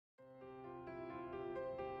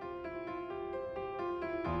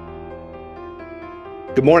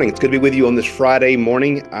Good morning. It's good to be with you on this Friday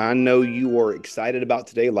morning. I know you are excited about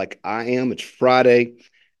today like I am. It's Friday,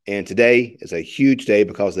 and today is a huge day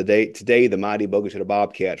because today the mighty Bogota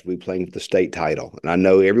Bobcats will be playing for the state title. And I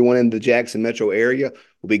know everyone in the Jackson metro area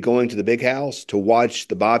will be going to the big house to watch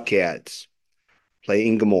the Bobcats play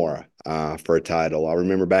in Gomorrah for a title. I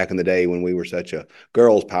remember back in the day when we were such a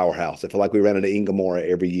girls' powerhouse. I feel like we ran into Ingomora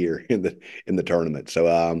every year in the tournament.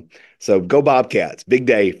 So go Bobcats! Big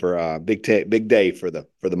day for big day for the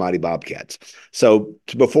mighty Bobcats.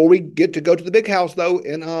 Before we get to go to the big house though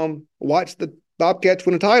and watch the Bobcats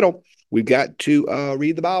win a title, we've got to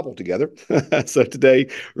read the Bible together. So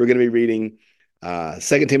today we're going to be reading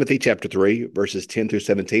 2 Timothy chapter 3 verses 10 through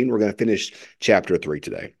 17. We're going to finish chapter 3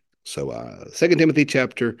 today. So 2 Timothy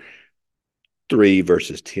chapter 3,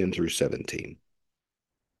 verses 10 through 17.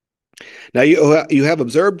 Now you have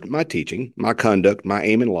observed my teaching, my conduct, my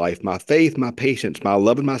aim in life, my faith, my patience, my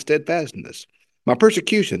love, and my steadfastness, my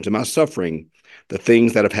persecutions and my suffering, the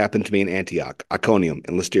things that have happened to me in Antioch, Iconium,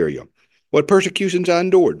 and Lysteria. What persecutions I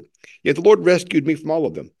endured. Yet the Lord rescued me from all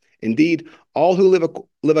of them. Indeed, all who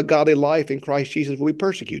live a godly life in Christ Jesus will be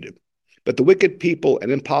persecuted. But the wicked people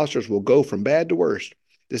and impostors will go from bad to worse,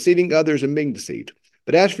 deceiving others and being deceived.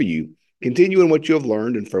 But as for you, continue in what you have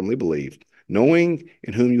learned and firmly believe, knowing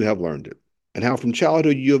in whom you have learned it, and how from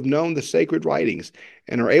childhood you have known the sacred writings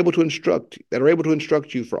and are able to instruct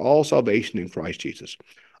you for all salvation in Christ Jesus.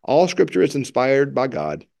 All scripture is inspired by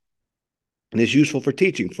God and is useful for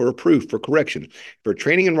teaching, for reproof, for correction, for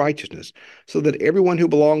training in righteousness, so that everyone who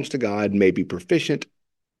belongs to God may be proficient,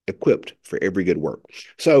 equipped for every good work.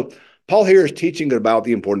 So Paul here is teaching about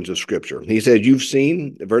the importance of Scripture. He says, you've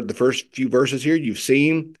seen the first few verses here, you've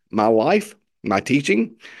seen my life, my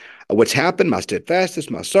teaching, what's happened, my steadfastness,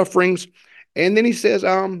 my sufferings. And then he says,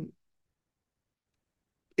 verse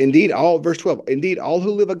 12, indeed, all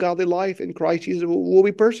who live a godly life in Christ Jesus will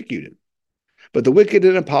be persecuted. But the wicked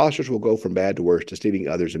and impostors will go from bad to worse, deceiving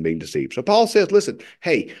others and being deceived. So Paul says, listen,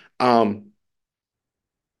 hey, being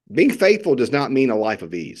faithful does not mean a life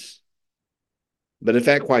of ease. But in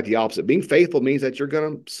fact, quite the opposite. Being faithful means that you're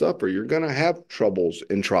going to suffer. You're going to have troubles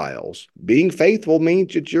and trials. Being faithful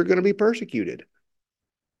means that you're going to be persecuted.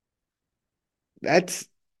 That's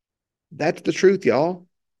the truth, y'all.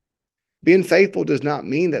 Being faithful does not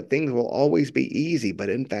mean that things will always be easy, but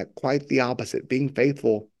in fact, quite the opposite. Being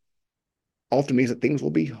faithful often means that things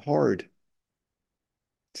will be hard.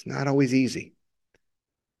 It's not always easy.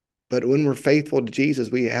 But when we're faithful to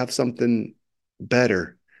Jesus, we have something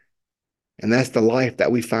better. And that's the life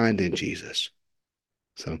that we find in Jesus.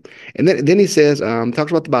 So, and then he says,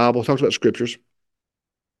 talks about the Bible, talks about scriptures.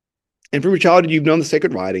 And from your childhood, you've known the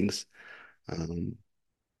sacred writings, and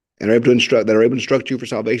are able to instruct you for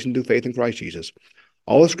salvation through faith in Christ Jesus.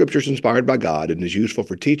 All the scripture is inspired by God and is useful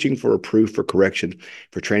for teaching, for reproof, for correction,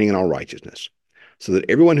 for training in all righteousness, so that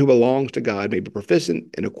everyone who belongs to God may be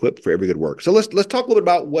proficient and equipped for every good work. So let's talk a little bit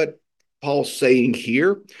about what Paul's saying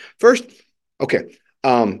here. First, okay,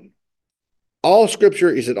 all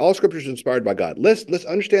scripture is inspired by God. Let's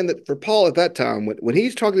understand that for Paul at that time, when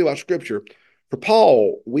he's talking about scripture, for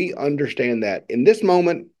Paul, we understand that in this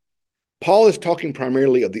moment, Paul is talking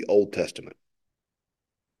primarily of the Old Testament.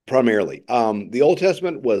 Primarily, the Old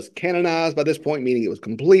Testament was canonized by this point, meaning it was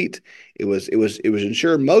complete. It was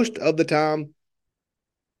ensured most of the time.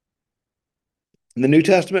 In the New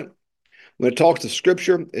Testament, when it talks of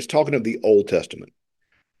Scripture, it's talking of the Old Testament.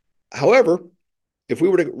 However, if we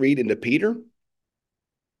were to read into Peter,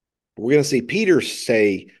 we're going to see Peter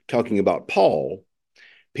say, talking about Paul,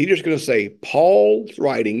 Peter's going to say Paul's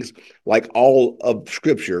writings, like all of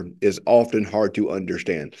Scripture, is often hard to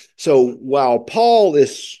understand. So while Paul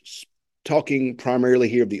is talking primarily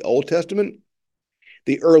here of the Old Testament,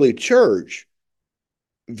 the early church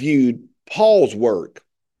viewed Paul's work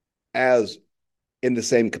as in the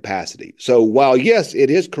same capacity. So while, yes, it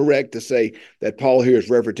is correct to say that Paul here is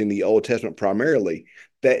referencing the Old Testament primarily,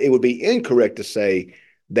 that it would be incorrect to say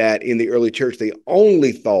that in the early church, they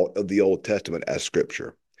only thought of the Old Testament as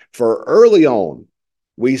Scripture. For early on,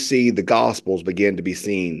 we see the Gospels begin to be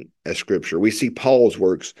seen as Scripture. We see Paul's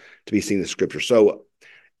works to be seen as Scripture. So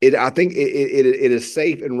I think it is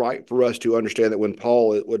safe and right for us to understand that when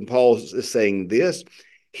Paul is saying this,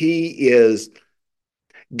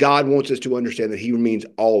 God wants us to understand that he means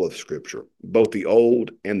all of Scripture, both the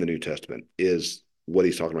Old and the New Testament is what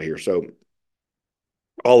he's talking about here. So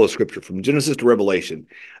all of Scripture, from Genesis to Revelation,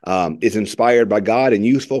 is inspired by God and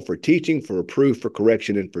useful for teaching, for reproof, for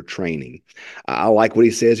correction, and for training. I like what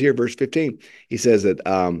he says here, verse 15. He says that,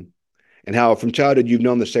 and how from childhood you've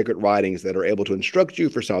known the sacred writings that are able to instruct you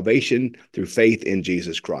for salvation through faith in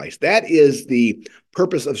Jesus Christ. That is the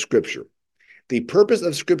purpose of Scripture. The purpose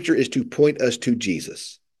of Scripture is to point us to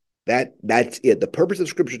Jesus. That's it. The purpose of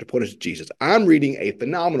Scripture is to point us to Jesus. I'm reading a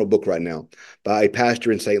phenomenal book right now by a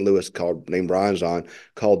pastor in St. Louis named Brian Zahnd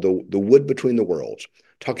called The Wood Between the Worlds,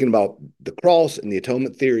 talking about the cross and the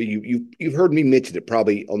atonement theory. You've heard me mention it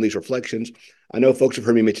probably on these reflections. I know folks have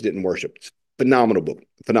heard me mention it in worship. It's a phenomenal book.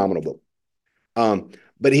 Phenomenal book.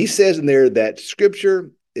 But he says in there that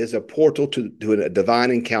Scripture is a portal to a divine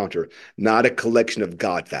encounter, not a collection of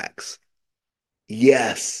God facts.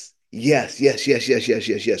 Yes, yes, yes, yes, yes, yes,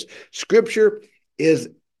 yes, yes. Scripture is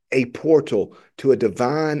a portal to a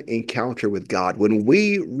divine encounter with God. When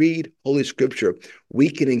we read Holy Scripture, we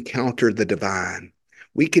can encounter the divine.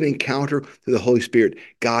 We can encounter through the Holy Spirit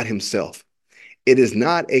God Himself. It is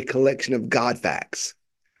not a collection of God facts,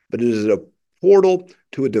 but it is a portal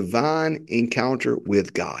to a divine encounter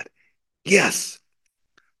with God. Yes,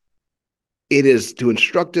 it is to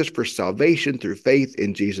instruct us for salvation through faith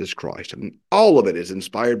in Jesus Christ. And all of it is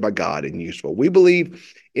inspired by God and useful. We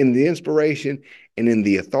believe in the inspiration and in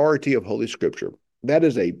the authority of Holy Scripture. That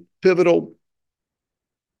is a pivotal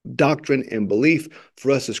doctrine and belief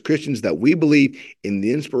for us as Christians, that we believe in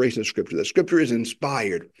the inspiration of Scripture, that Scripture is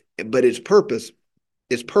inspired, but its purpose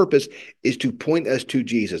is to point us to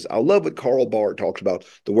Jesus. I love what Karl Barth talks about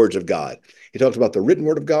the words of God. He talks about the written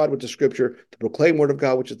word of God, which is Scripture, the proclaimed word of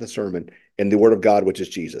God, which is the sermon, and the word of God, which is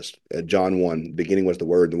Jesus. John 1, beginning was the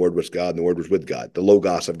Word was God, and the Word was with God, the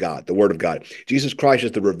Logos of God, the Word of God. Jesus Christ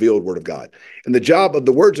is the revealed Word of God. And the job of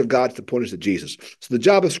the words of God is to point us to Jesus. So the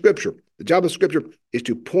job of Scripture is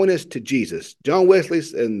to point us to Jesus. John Wesley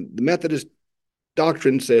and the Methodist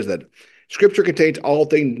doctrine says that Scripture contains all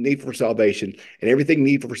things needful for salvation, and everything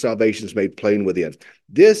needful for salvation is made plain within.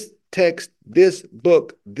 This text, this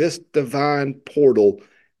book, this divine portal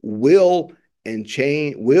will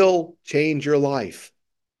change your life.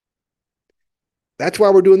 That's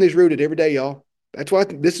why we're doing this Rooted every day, y'all. That's why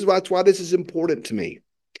this is important to me.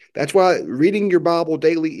 That's why reading your Bible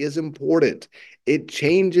daily is important. It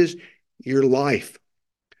changes your life.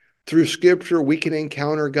 Through Scripture, we can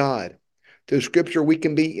encounter God. Through Scripture, we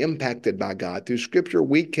can be impacted by God. Through Scripture,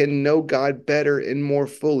 we can know God better and more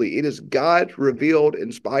fully. It is God's revealed,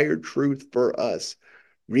 inspired truth for us.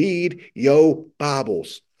 Read your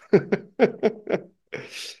Bibles.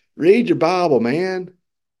 Read your Bible, man.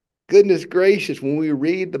 Goodness gracious, when we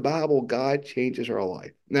read the Bible, God changes our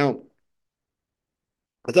life. Now,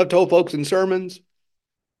 as I've told folks in sermons,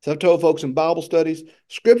 as I've told folks in Bible studies,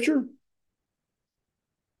 Scripture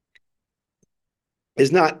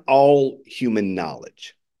is not all human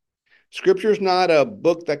knowledge. Scripture is not a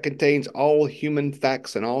book that contains all human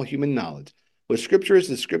facts and all human knowledge. What Scripture is,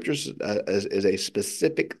 is a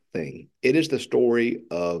specific thing. It is the story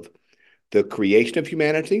of the creation of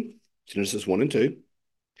humanity, Genesis 1 and 2,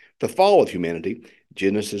 the fall of humanity,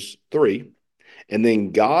 Genesis 3, and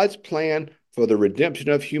then God's plan for the redemption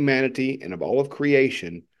of humanity and of all of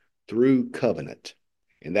creation through covenant.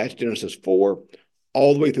 And that's Genesis 4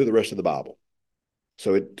 all the way through the rest of the Bible.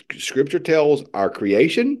 So Scripture tells our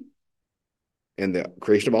creation and the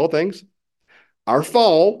creation of all things, our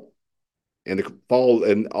fall and the fall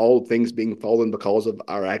and all things being fallen because of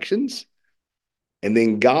our actions, and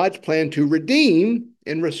then God's plan to redeem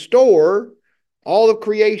and restore all of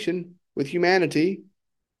creation with humanity.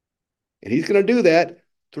 And He's going to do that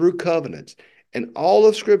through covenants. And all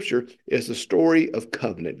of Scripture is the story of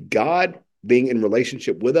covenant. God being in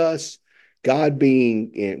relationship with us, God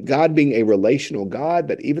being a relational God,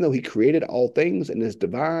 that even though He created all things and is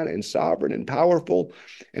divine and sovereign and powerful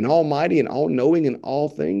and almighty and all-knowing in all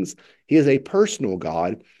things, He is a personal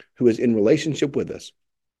God who is in relationship with us.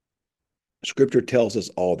 Scripture tells us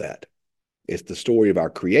all that. It's the story of our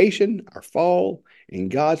creation, our fall, and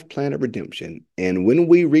God's plan of redemption. And when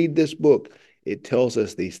we read this book, it tells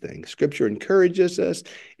us these things. Scripture encourages us.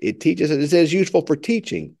 It teaches us. It says useful for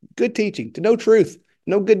teaching, good teaching, to know truth,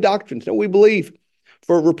 know good doctrines, know what we believe,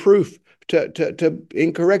 for reproof,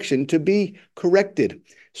 in correction, to be corrected.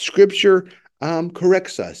 Scripture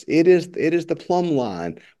corrects us. It is the plumb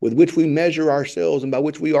line with which we measure ourselves and by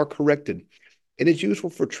which we are corrected. It is useful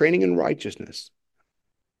for training in righteousness.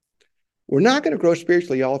 We're not going to grow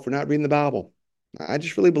spiritually, y'all, if we're not reading the Bible. I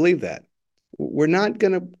just really believe that. We're not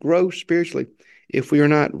going to grow spiritually if we are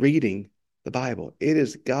not reading the Bible. It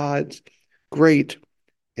is God's great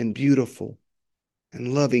and beautiful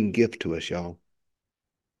and loving gift to us, y'all.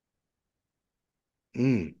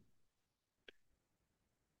 One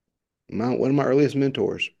of my earliest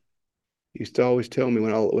mentors used to always tell me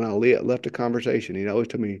when I left a conversation, he'd always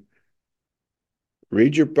tell me,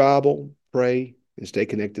 read your Bible, pray, and stay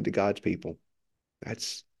connected to God's people.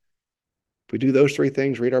 That's If we do those three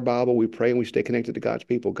things, read our Bible, we pray, and we stay connected to God's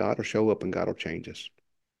people, God will show up and God will change us.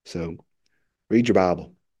 So read your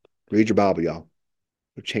Bible. Read your Bible, y'all.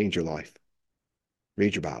 It'll change your life.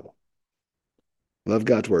 Read your Bible. Love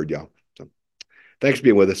God's word, y'all. So thanks for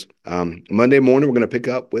being with us. Monday morning, we're going to pick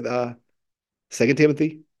up with 2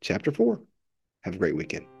 Timothy chapter 4. Have a great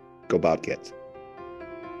weekend. Go Bobcats.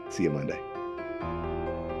 See you Monday.